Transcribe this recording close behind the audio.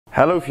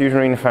Hello Fusion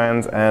Arena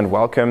fans and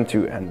welcome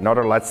to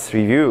another Let's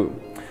Review.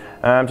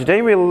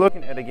 Today we're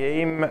looking at a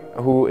game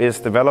who is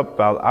developed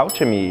by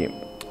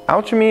Owlchemy.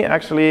 Owlchemy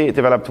actually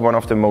developed one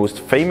of the most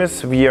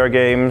famous VR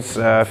games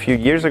a few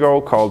years ago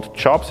called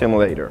Job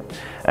Simulator.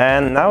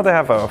 And now they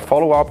have a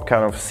follow-up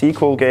kind of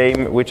sequel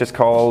game which is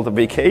called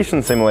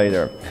Vacation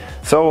Simulator.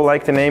 So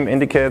like the name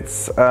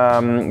indicates,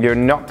 you're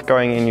not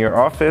going in your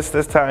office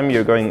this time,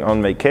 you're going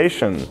on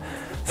vacation.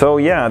 So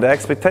yeah, the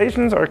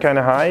expectations are kind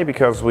of high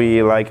because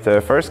we like the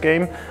first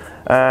game.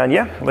 And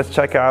yeah, let's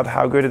check out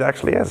how good it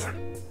actually is.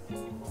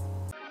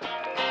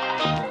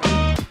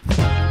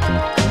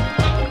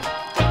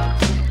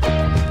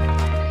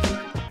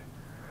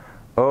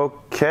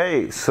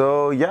 Okay,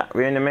 so yeah,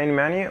 we're in the main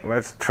menu.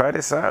 Let's try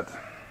this out.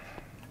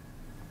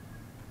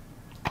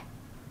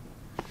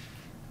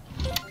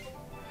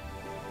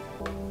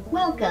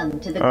 Welcome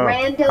to the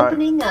grand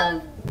opening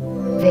of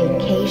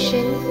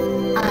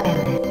Vacation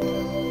Island.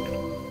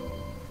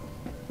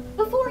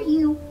 Before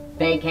you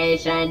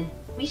vacation,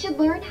 we should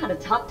learn how to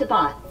talk to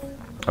bots.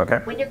 Okay.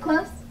 When you're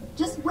close,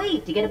 just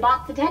wave to get a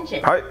bot's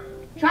attention. Hi.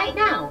 Try it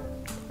now.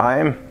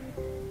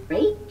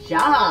 Great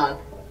job.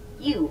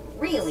 You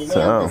really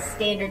nailed the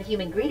standard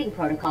human greeting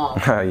protocol.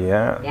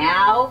 Yeah.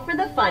 Now for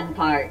the fun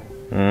part.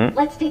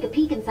 Let's take a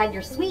peek inside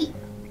your suite.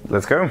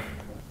 Let's go.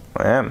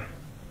 I am.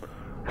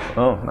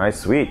 Oh, nice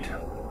suite.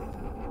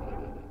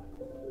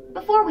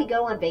 Before we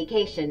go on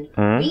vacation,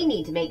 we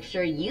need to make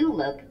sure you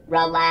look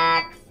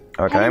relaxed.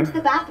 Okay. Head into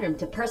the bathroom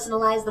to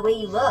personalize the way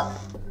you look.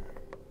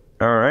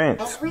 Alright.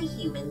 Every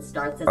human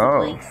starts as a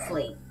blank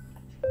slate.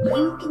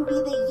 You can be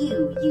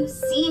the you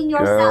see in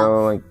yourself.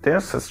 Go like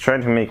this. Let's try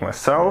to make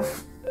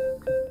myself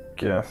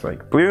just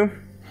like blue.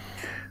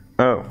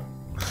 Oh,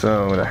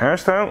 so the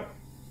hairstyle.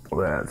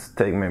 Let's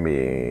take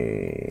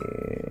maybe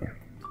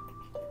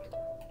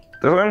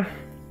this one.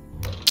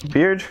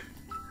 Beard.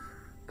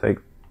 Take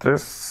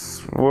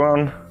this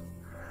one.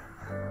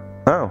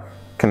 Oh,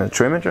 can I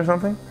trim it or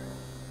something?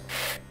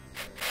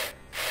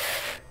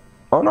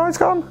 Oh no, it's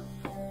gone.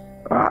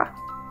 Ah,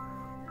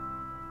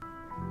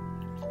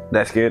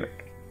 that's good.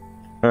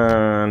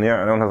 And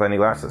yeah, I don't have any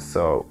glasses,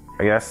 so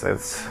I guess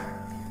it's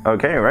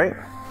okay, right?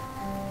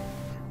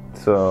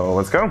 So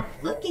let's go.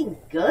 Looking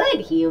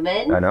good,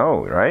 human. I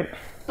know, right?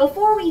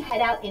 Before we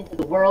head out into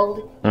the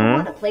world, you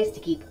want a place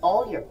to keep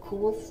all your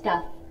cool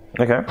stuff.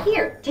 Okay.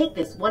 Here, take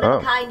this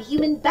one-of-a-kind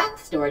human back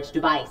storage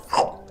device.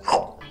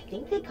 I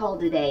think they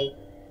called it a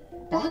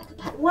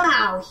backpack.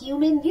 Wow,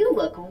 human, you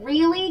look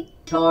really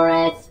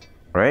tourist.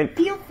 Right.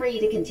 Feel free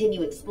to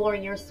continue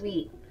exploring your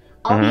suite.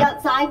 I'll be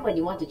outside when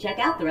you want to check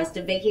out the rest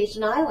of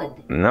Vacation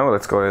Island. No,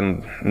 let's go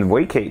and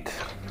vacate.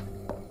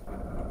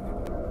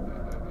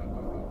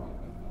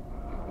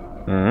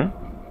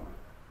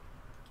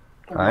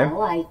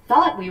 Well, I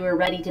thought we were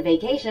ready to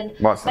vacation,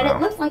 but it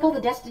looks like all the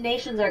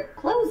destinations are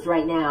closed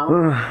right now.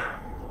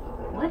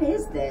 What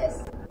is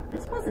this?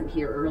 This wasn't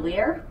here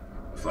earlier.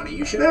 Funny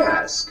you should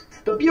ask.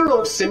 The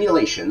Bureau of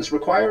Simulations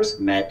requires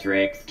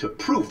metrics to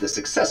prove the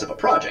success of a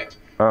project,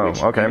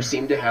 which you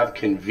seem to have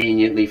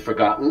conveniently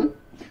forgotten.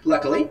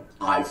 Luckily,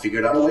 I've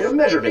figured out a way to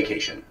measure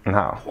vacation.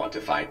 How?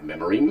 Quantified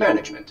memory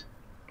management.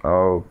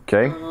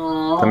 Okay.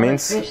 Oh, that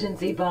means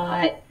efficiency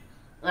bot.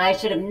 I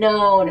should have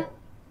known.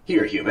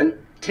 Here,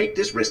 human, take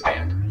this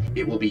wristband.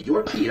 It will be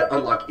your key to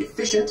unlock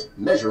efficient,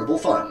 measurable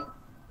fun.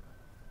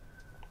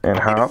 And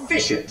how?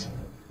 Efficient!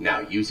 Now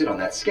use it on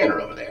that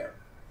scanner over there.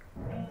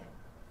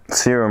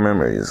 0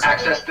 memories.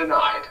 Access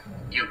denied.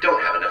 You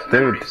don't have enough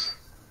memories.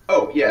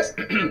 Oh, yes.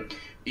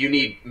 You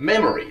need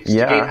memories to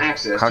gain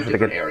access to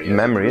different areas of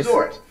the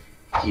resort.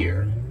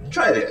 Here,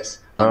 try this.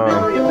 A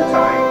memory of the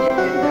time you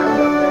didn't have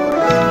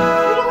enough memories.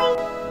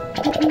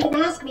 Really? You didn't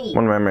even ask me.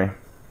 1 memory.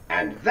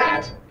 And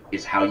that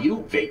is how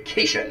you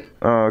vacation.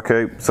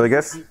 Okay, so I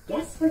guess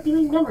we're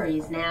doing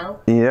memories now.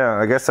 Yeah,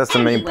 I guess that's the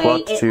main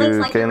plot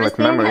to gain like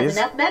memories. Has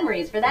enough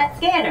memories for that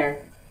scanner.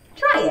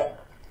 Try it.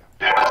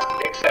 Pass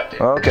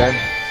accepted.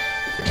 Okay.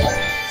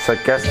 So I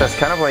guess that's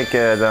kind of like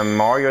the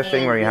Mario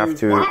thing where you have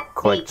to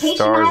collect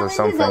stars or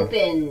something.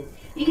 Open.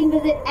 You can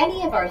visit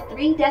any of our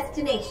 3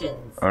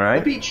 destinations.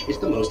 Alright. The beach is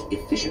the most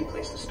efficient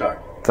place to start.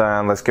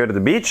 Then let's go to the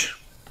beach.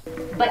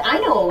 But I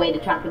know a way to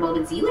track the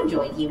moments you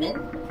enjoy,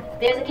 human.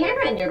 There's a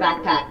camera in your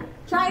backpack.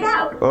 Try it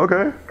out.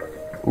 Okay.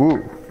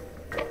 Ooh.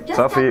 Just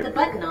tap the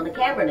button on the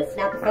camera to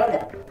snap a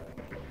photo.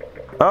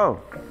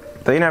 Oh,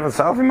 they didn't have a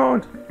selfie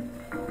mode?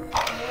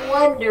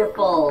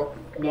 Wonderful.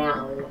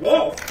 Now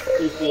this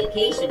is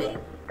vacationing.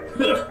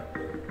 There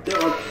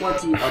are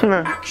plenty of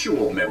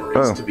actual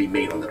memories to be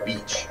made on the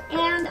beach.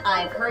 And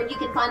I've heard you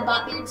can find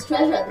Botbeard's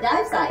treasure at the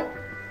dive site.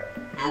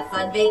 Have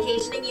fun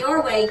vacationing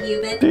your way,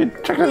 human.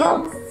 Dude, check this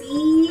out. We'll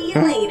see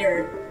you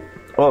later.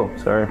 Oh,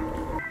 sorry.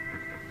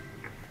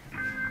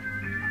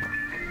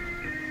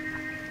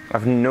 I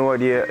have no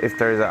idea if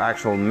there's an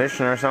actual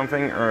mission or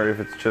something, or if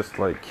it's just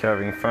like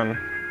having fun.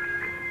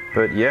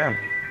 But yeah.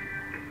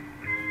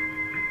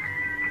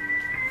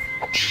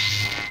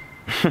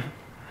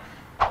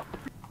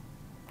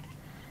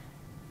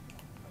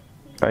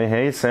 I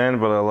hate sand,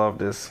 but I love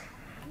this.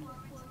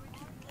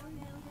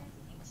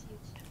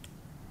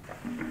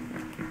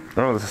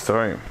 Oh, there's a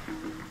story.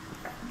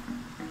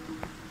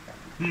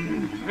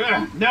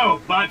 No,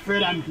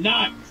 Botford, I'm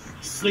not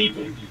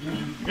sleeping.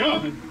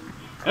 Oh,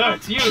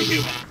 it's you,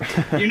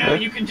 human. You know,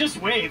 you can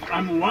just wave.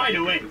 I'm wide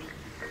awake.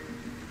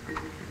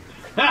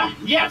 Ah,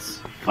 yes,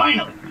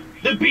 finally.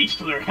 The beach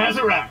killer has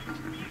arrived.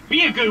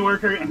 Be a good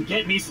worker and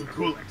get me some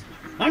Kool-Aid.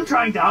 I'm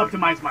trying to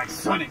optimize my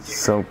sun intake.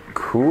 Some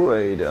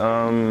Kool-Aid.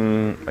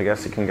 I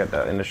guess you can get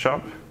that in the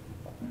shop.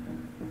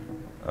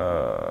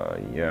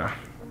 Yeah.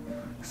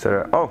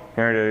 So, oh,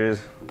 here it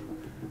is.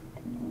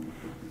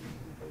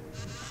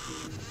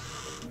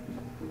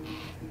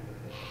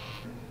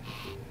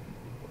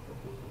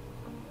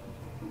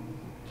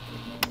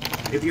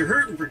 If you're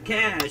hurting for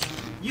cash,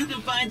 you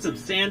can find some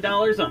sand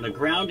dollars on the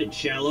ground in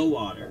shallow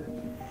water.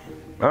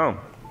 Oh.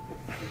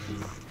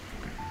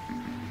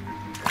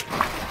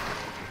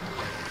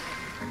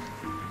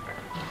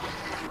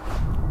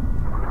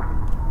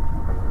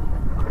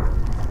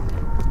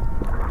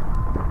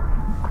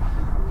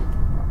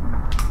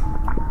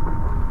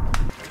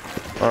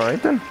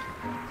 Alright then.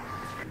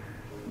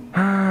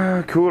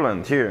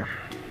 Coolant here.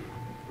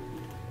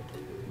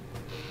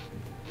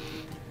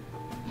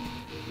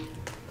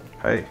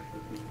 Hey.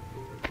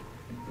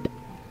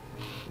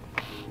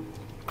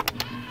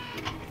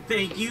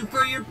 Thank you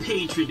for your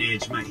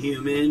patronage, my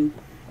human.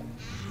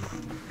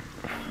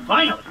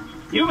 Finally!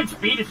 Human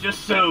speed is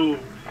just so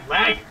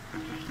laggy.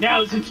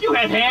 Now, since you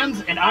have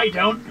hands and I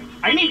don't,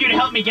 I need you to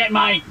help me get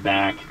my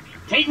back.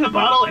 Take the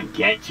bottle and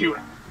get to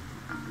it.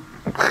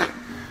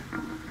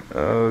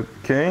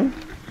 Okay.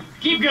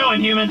 Keep going,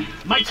 human.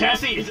 My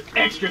chassis is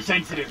extra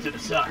sensitive to the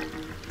sun.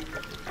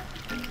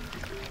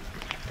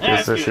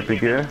 Guess that should be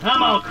good.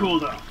 I'm all cool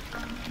though.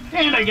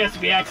 And I guess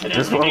we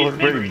accidentally This one made was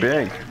pretty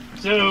memories. big.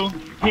 So,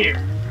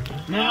 here.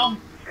 Now,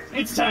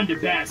 it's time to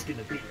bask in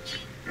the beach.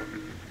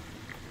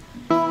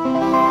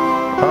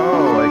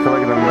 Oh, I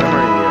collected a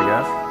memory, I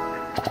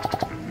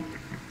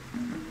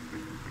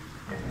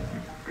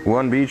guess.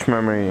 One beach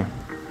memory.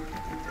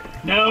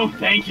 No,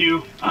 thank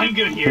you. I'm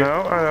good here.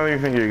 No, I don't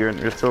even think you're good.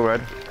 You're still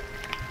red.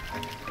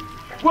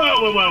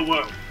 Whoa, whoa, whoa,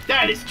 whoa.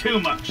 That is too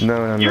much.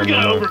 No, You're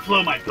gonna no.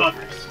 overflow my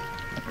buffers.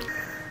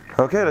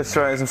 Okay, let's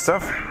try some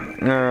stuff.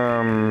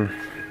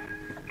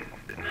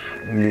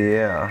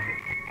 Yeah.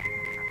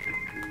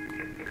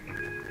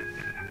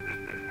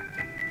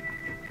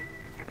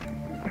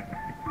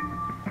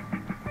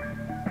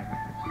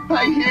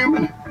 Hey,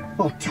 human.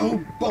 I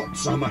told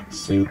bots I'm a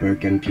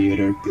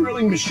supercomputer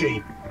grilling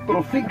machine, but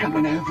I think I'm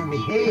in over my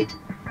head.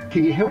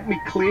 Can you help me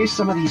clear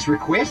some of these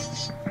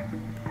requests?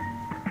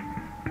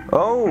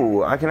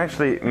 Oh, I can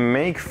actually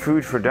make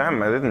food for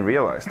them. I didn't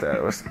realize that.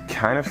 It was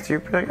kind of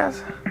stupid, I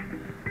guess.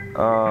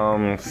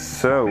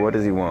 So what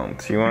does he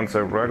want? He wants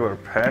a regular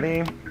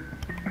patty.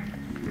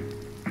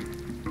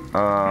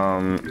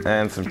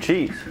 And some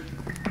cheese.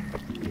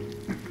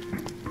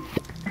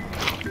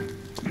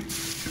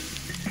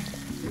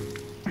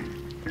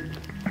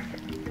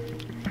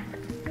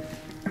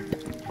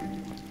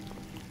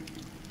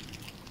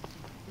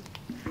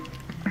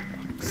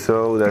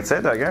 So that's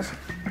it, I guess.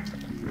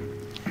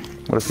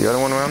 What is the other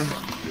one around?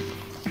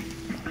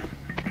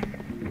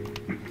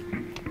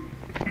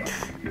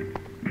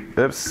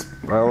 Oops.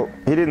 Well,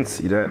 he didn't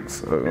see that,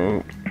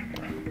 so...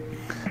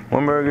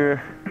 One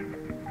burger.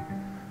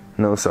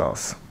 No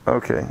sauce.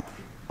 Okay.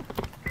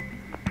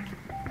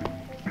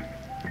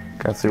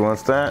 Guess he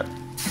wants that.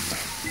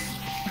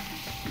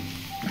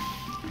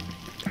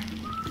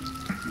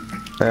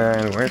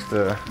 And where's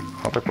the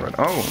hot dog bread?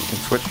 Oh, we can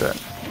switch that.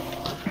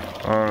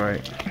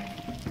 Alright.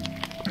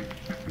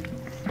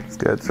 Let's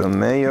get some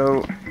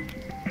mayo.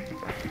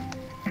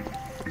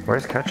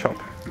 Where's ketchup?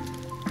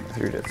 I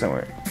threw that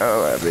somewhere.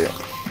 Oh, that'd be it.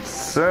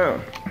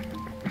 So.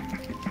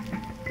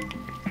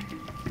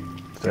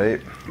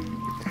 Save.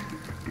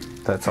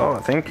 That's all, I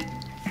think.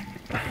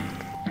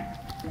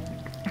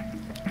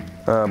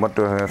 What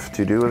do I have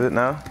to do with it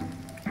now?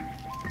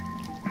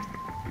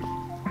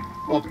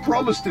 I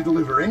promised to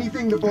deliver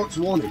anything the bots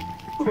wanted,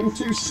 but I'm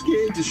too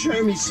scared to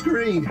show me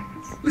screen.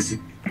 Listen,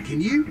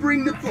 can you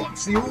bring the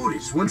bots the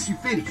orders once you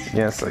finish?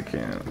 Yes, I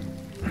can.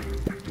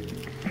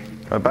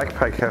 My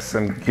backpack has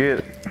some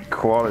good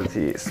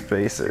quality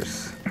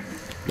spacers.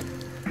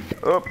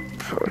 Oh,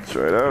 let's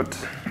try it out.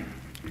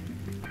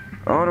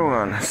 Other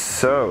one.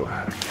 So,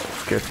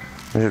 let's get.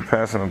 We should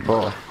pass him a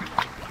ball.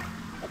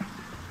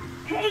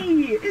 Hey,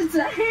 it's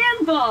a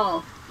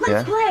handball.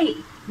 Let's play.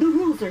 The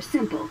rules are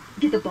simple.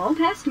 Get the ball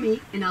past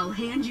me, and I'll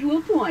hand you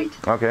a point.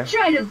 Okay.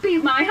 Try to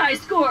beat my high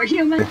score,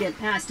 human. Get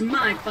past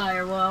my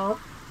firewall.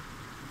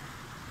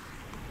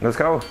 Let's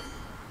go.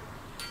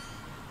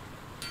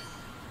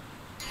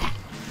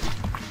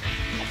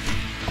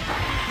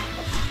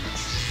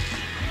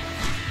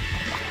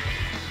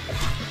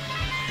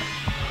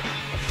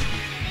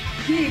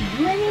 Keep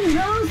bringing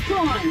those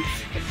points.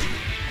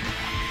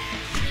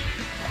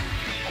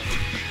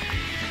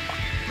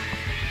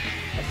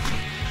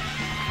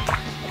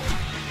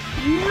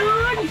 You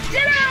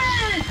did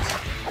it!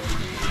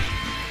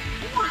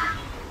 Wow,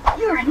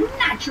 you're a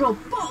natural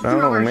ball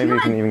thrower. Oh, maybe we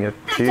can even get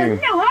That's two. a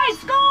new high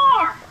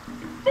score.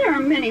 There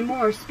are many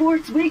more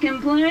sports we can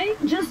play.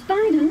 Just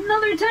find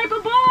another type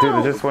of ball. Dude,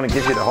 I just want to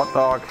give you the hot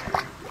dog.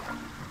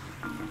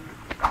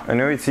 I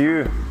know it's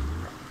you.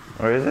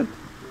 Or is it?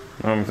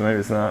 Oh, maybe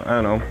it's not.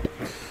 I don't know.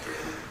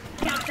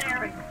 Get out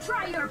there and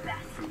try your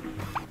best.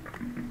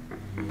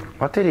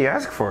 What did he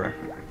ask for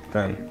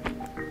then?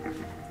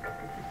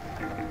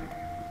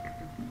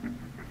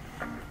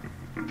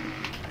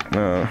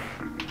 No.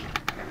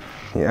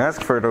 He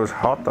asked for those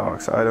hot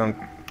dogs. I don't.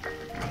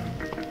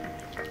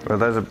 Well,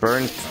 there's a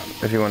burnt.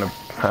 If you want to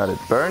have it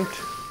burnt.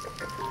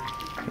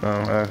 No,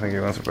 I don't think he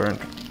wants it burnt.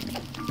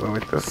 Go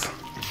with this.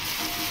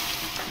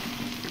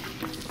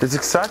 That's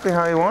exactly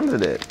how he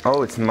wanted it.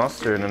 Oh, it's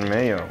mustard and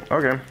mayo.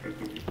 Okay.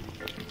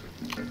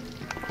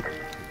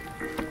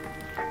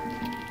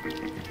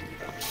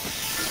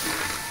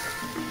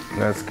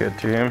 Let's get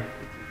to him.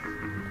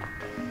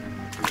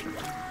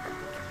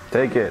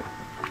 Take it.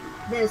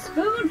 This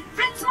food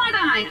fits my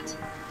diet.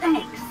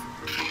 Thanks.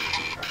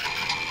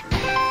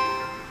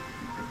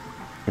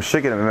 You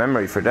should get a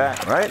memory for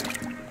that, right?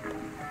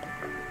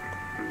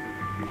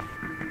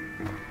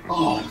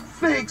 Oh,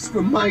 thanks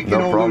for making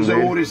No all problem, those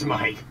dude. orders,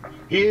 mate.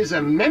 Here's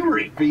a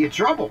memory for your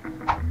trouble.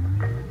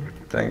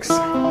 Thanks.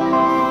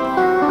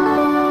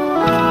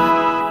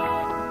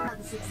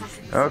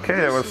 Okay,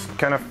 that was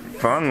kind of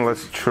fun.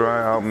 Let's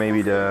try out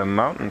maybe the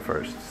mountain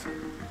first.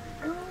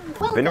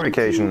 Winter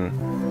vacation.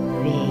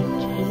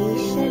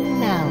 Vacation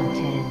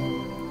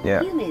Mountain.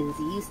 Yeah. Humans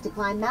used to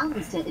climb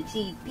mountains to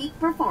achieve peak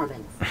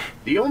performance.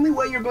 The only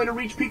way you're going to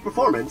reach peak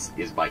performance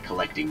is by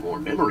collecting more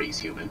memories,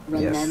 human.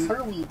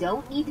 Remember, we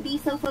don't need to be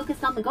so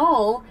focused on the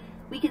goal.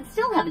 We can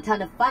still have a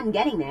ton of fun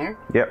getting there.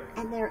 Yep.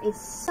 And there is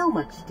so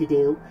much to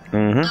do.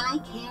 I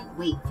can't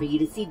wait for you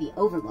to see the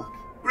overlook.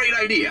 Great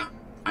idea.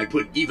 I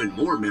put even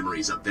more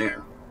memories up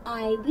there.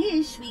 I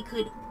wish we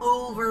could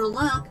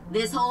overlook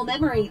this whole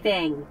memory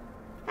thing.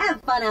 Have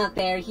fun out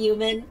there,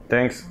 human.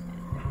 Thanks.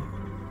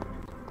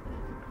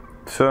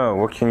 So,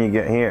 what can you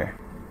get here?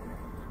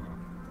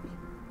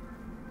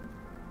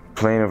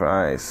 Plane of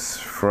ice,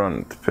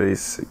 front,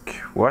 basic.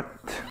 What?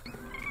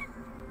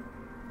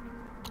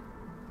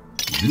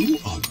 You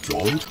are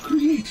drawn to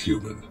create,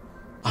 human.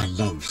 I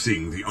love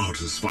seeing the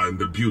artists find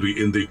the beauty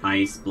in the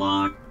ice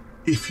block.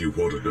 If you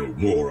want to know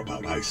more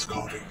about ice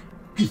carving,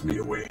 give me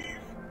a wave.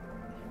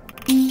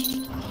 What do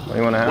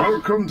you want to have?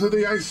 Welcome to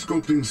the ice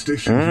sculpting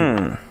station.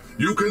 Human.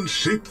 You can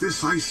shape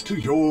this ice to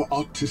your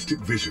artistic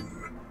vision.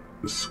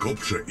 The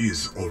sculpture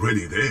is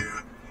already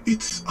there.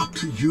 It's up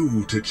to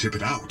you to chip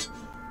it out.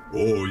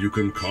 Or you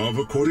can carve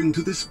according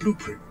to this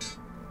blueprint.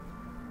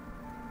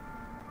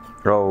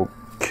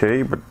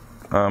 Okay, but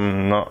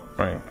I'm not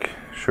like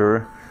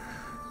sure.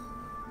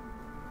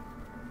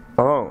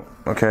 Oh,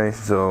 okay,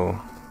 so.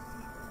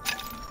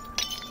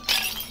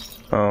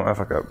 Oh, I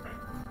fuck up.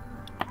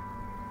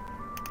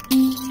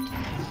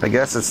 I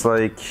guess it's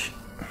like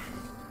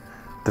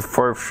the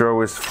fourth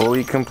row is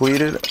fully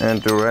completed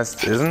and the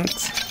rest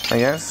isn't, I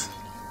guess.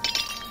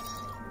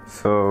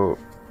 So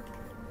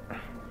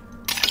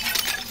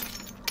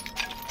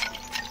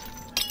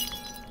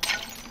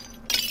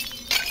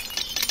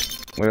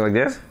wait, like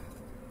this?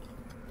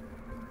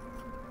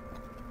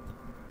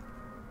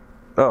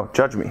 Oh,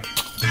 judge me.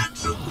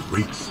 That's a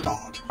great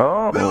start.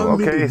 Oh, there are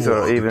okay, many so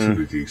more even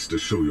opportunities to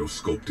show your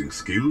sculpting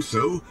skills,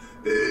 so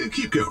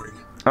keep going.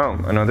 Oh,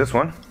 I know this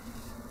one.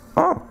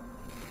 Oh,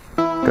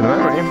 good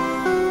memory.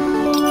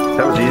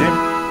 That was easy.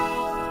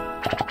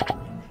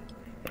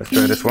 Let's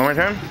try this one more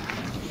time.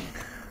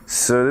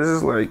 So this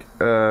is like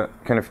a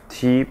kind of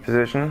T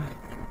position.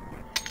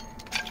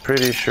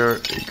 Pretty sure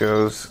it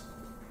goes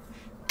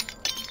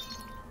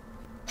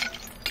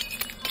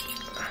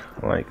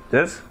like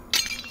this.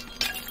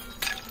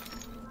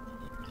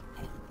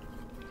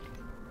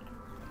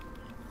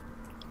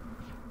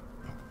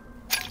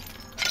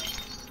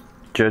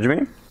 Judge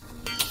me.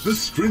 The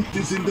strength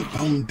is in the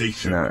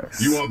foundation. Nice.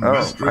 You are Oh,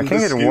 mastering I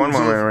can the get one more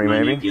skills of memory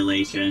maybe.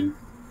 Manipulation.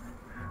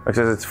 It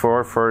says it's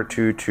 4, 4,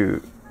 2,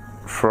 2.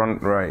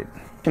 Front right.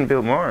 You can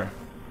build more.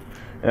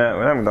 Yeah,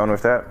 well, I'm done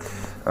with that.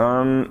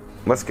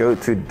 Let's go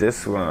to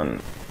this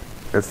one.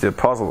 It's the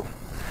puzzle.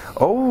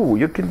 Oh,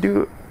 you can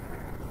do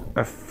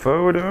a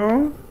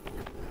photo.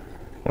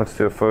 Let's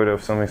do a photo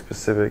of something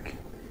specific.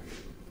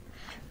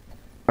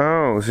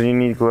 Oh, so you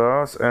need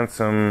glass and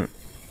some.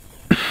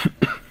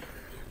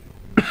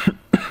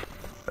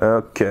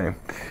 Okay.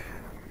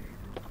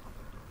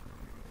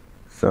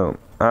 So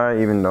I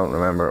even don't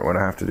remember what I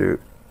have to do.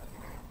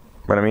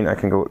 But I mean, I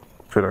can go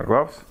put on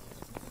gloves.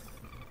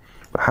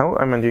 But how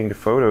am I doing the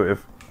photo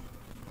if?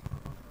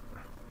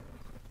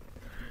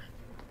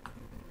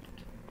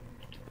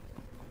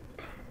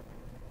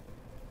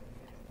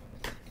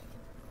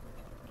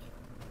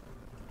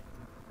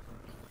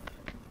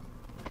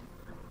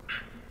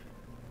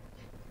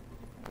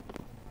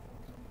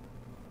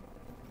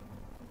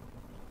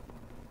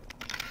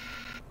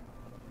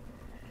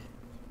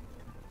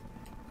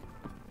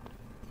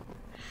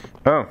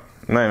 Oh,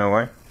 now I know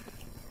why.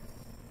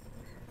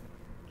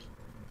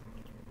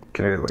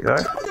 Can I do it like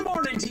that? Good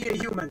morning to you,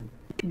 human.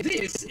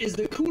 This is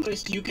the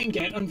coolest you can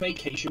get on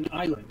Vacation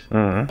Island.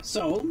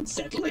 So,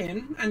 settle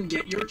in and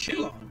get your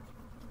chill on.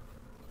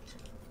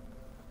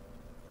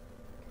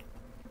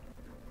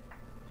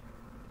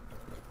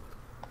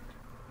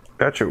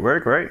 That should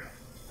work, right?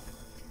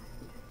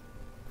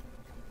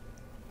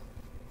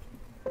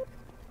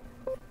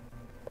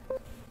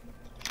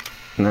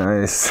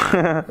 Nice.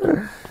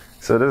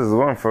 So this is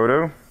one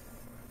photo.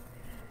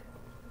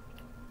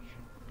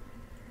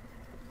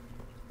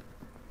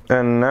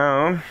 And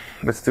now,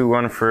 let's do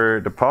one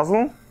for the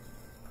puzzle.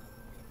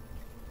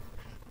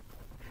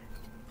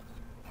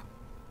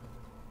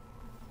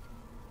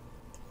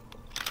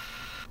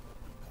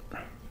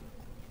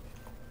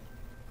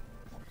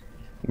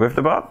 With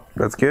the bot,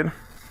 that's good.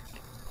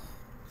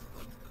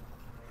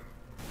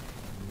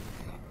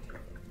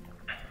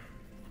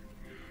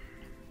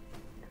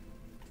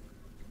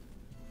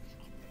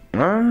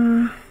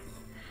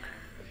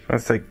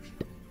 Let's take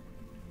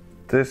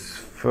this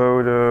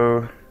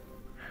photo.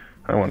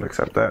 I won't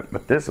accept that,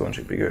 but this one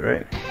should be good,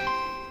 right?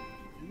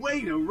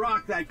 Way to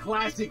rock that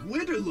classic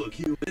winter look,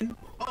 Human.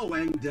 Oh,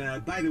 and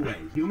by the way,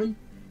 Human,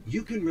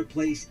 you can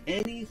replace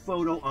any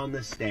photo on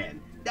the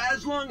stand,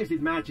 as long as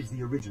it matches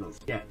the original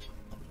sketch.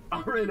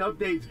 Aren't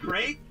updates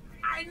great?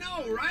 I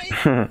know,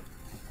 right?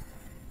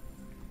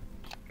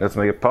 Let's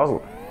make a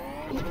puzzle.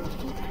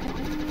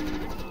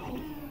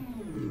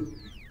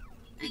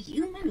 A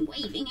human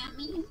waving at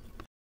me?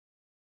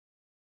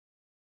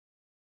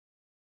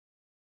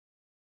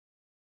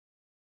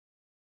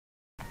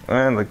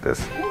 And like this.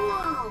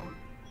 Whoa!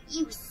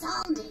 You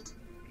solved it.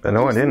 But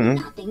no, I didn't.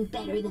 Nothing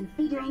better than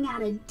figuring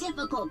out a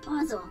difficult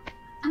puzzle.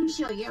 I'm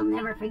sure you'll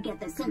never forget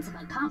the sense of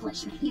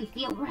accomplishment you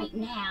feel right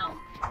now.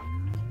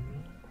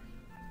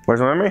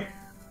 Where's my memory?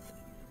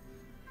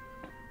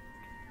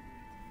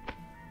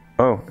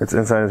 Oh, it's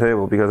inside the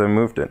table because I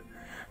moved it.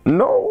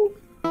 No!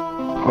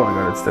 Oh, I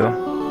got it still.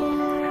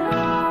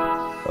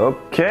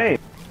 Okay.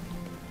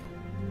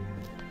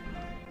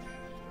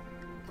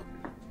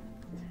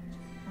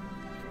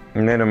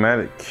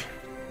 Knit-o-matic.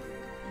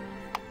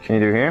 Can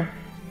you do here?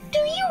 Do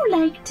you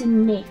like to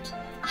knit?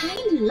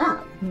 I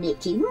love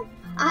knitting.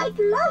 I'd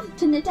love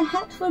to knit a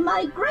hat for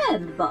my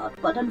grandbot,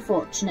 but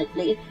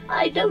unfortunately,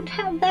 I don't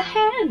have the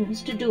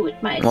hands to do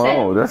it myself.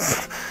 Oh,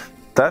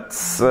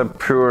 that's a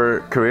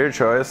pure career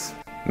choice,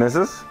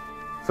 Mrs.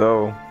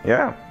 So,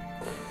 yeah.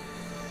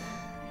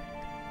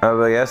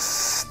 I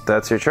guess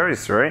that's your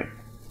choice, right?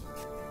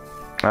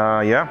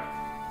 Yeah.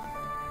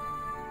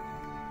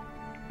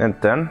 And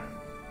then?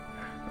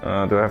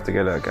 Do I have to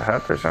get like a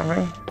hat or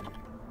something?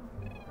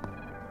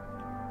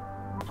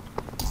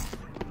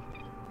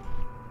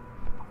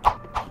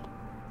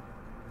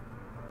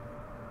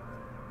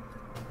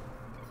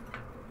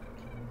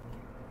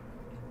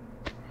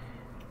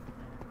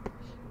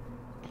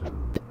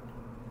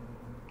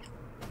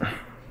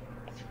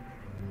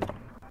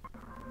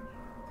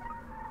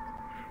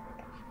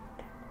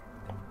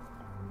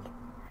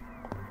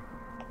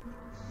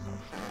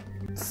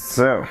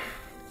 So,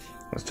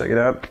 let's check it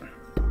out.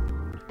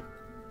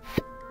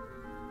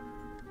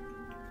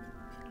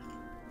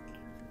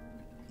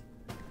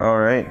 All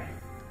right.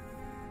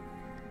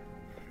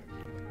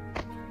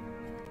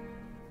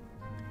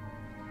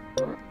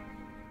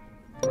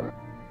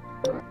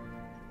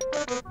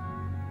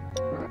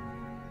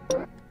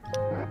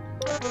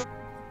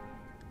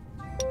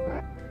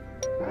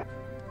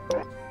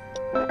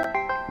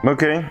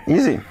 Okay,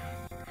 easy.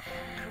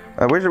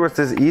 I wish it was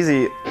this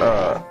easy.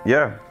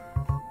 Yeah.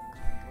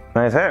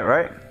 Nice hat,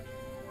 right?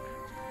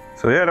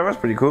 So yeah, that was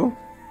pretty cool.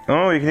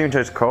 Oh, you can even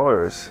change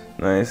colors.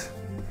 Nice.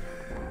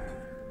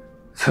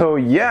 So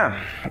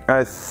yeah,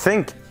 I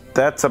think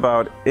that's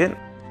about it.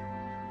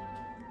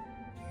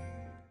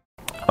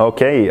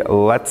 Okay,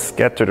 let's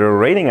get to the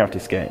rating of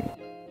this game.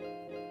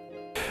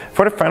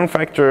 For the fun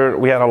factor,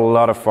 we had a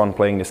lot of fun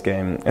playing this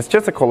game. It's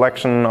just a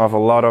collection of a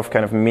lot of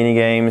kind of mini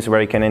games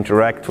where you can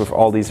interact with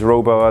all these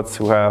robots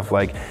who have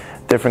like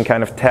different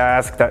kind of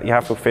tasks that you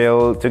have to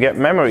fulfill to get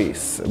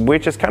memories,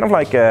 which is kind of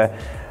like a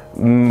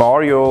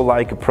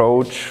Mario-like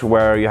approach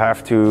where you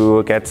have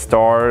to get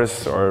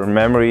stars or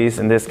memories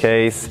in this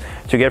case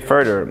to get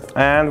further.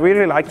 And we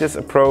really like this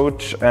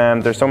approach,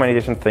 and there's so many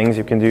different things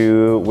you can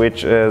do,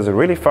 which is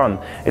really fun.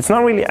 It's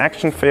not really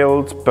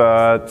action-filled,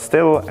 but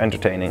still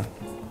entertaining.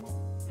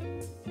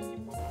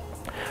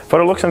 For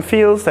the looks and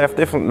feels, they have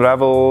different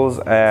levels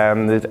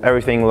and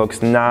everything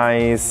looks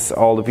nice,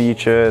 all the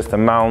beaches, the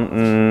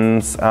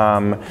mountains,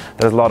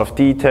 there's a lot of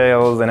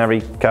details in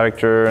every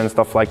character and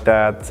stuff like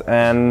that,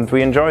 and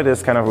we enjoy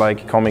this kind of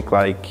like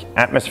comic-like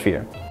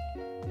atmosphere.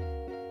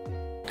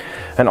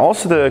 And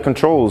also the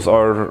controls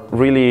are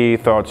really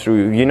thought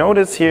through. You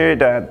notice here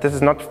that this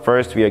is not the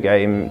first VR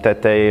game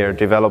that they are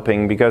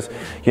developing, because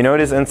you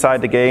notice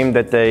inside the game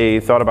that they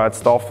thought about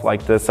stuff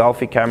like the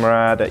selfie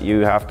camera, that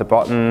you have the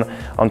button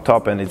on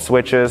top and it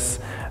switches.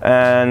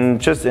 And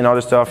just in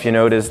other stuff you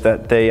notice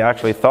that they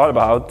actually thought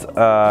about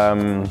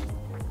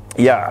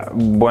yeah,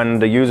 when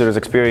the user is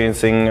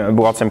experiencing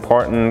what's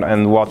important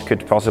and what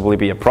could possibly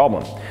be a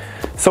problem.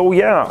 So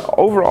yeah,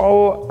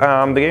 overall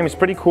the game is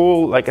pretty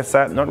cool. Like I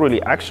said, not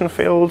really action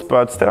filled,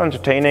 but still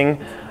entertaining,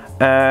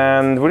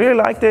 and we really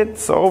liked it.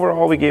 So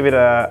overall we give it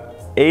a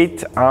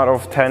 8 out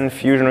of 10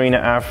 Fusion Arena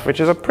F, which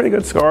is a pretty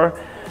good score.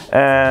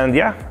 And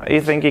yeah, I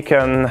think it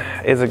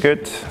is a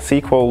good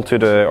sequel to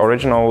the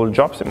original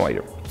Job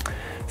Simulator.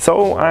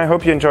 So I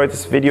hope you enjoyed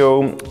this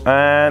video,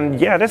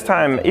 and yeah, this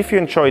time if you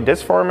enjoyed this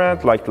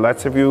format, like the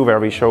Let's Review, where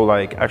we show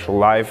like actual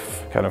live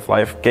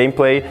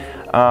gameplay,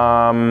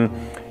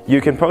 you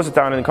can post it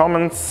down in the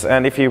comments.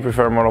 And if you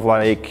prefer more of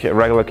like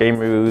regular game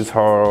reviews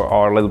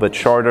or a little bit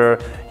shorter,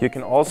 you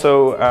can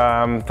also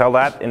tell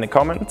that in the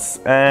comments.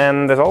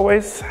 And as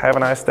always, have a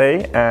nice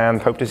day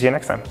and hope to see you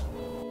next time.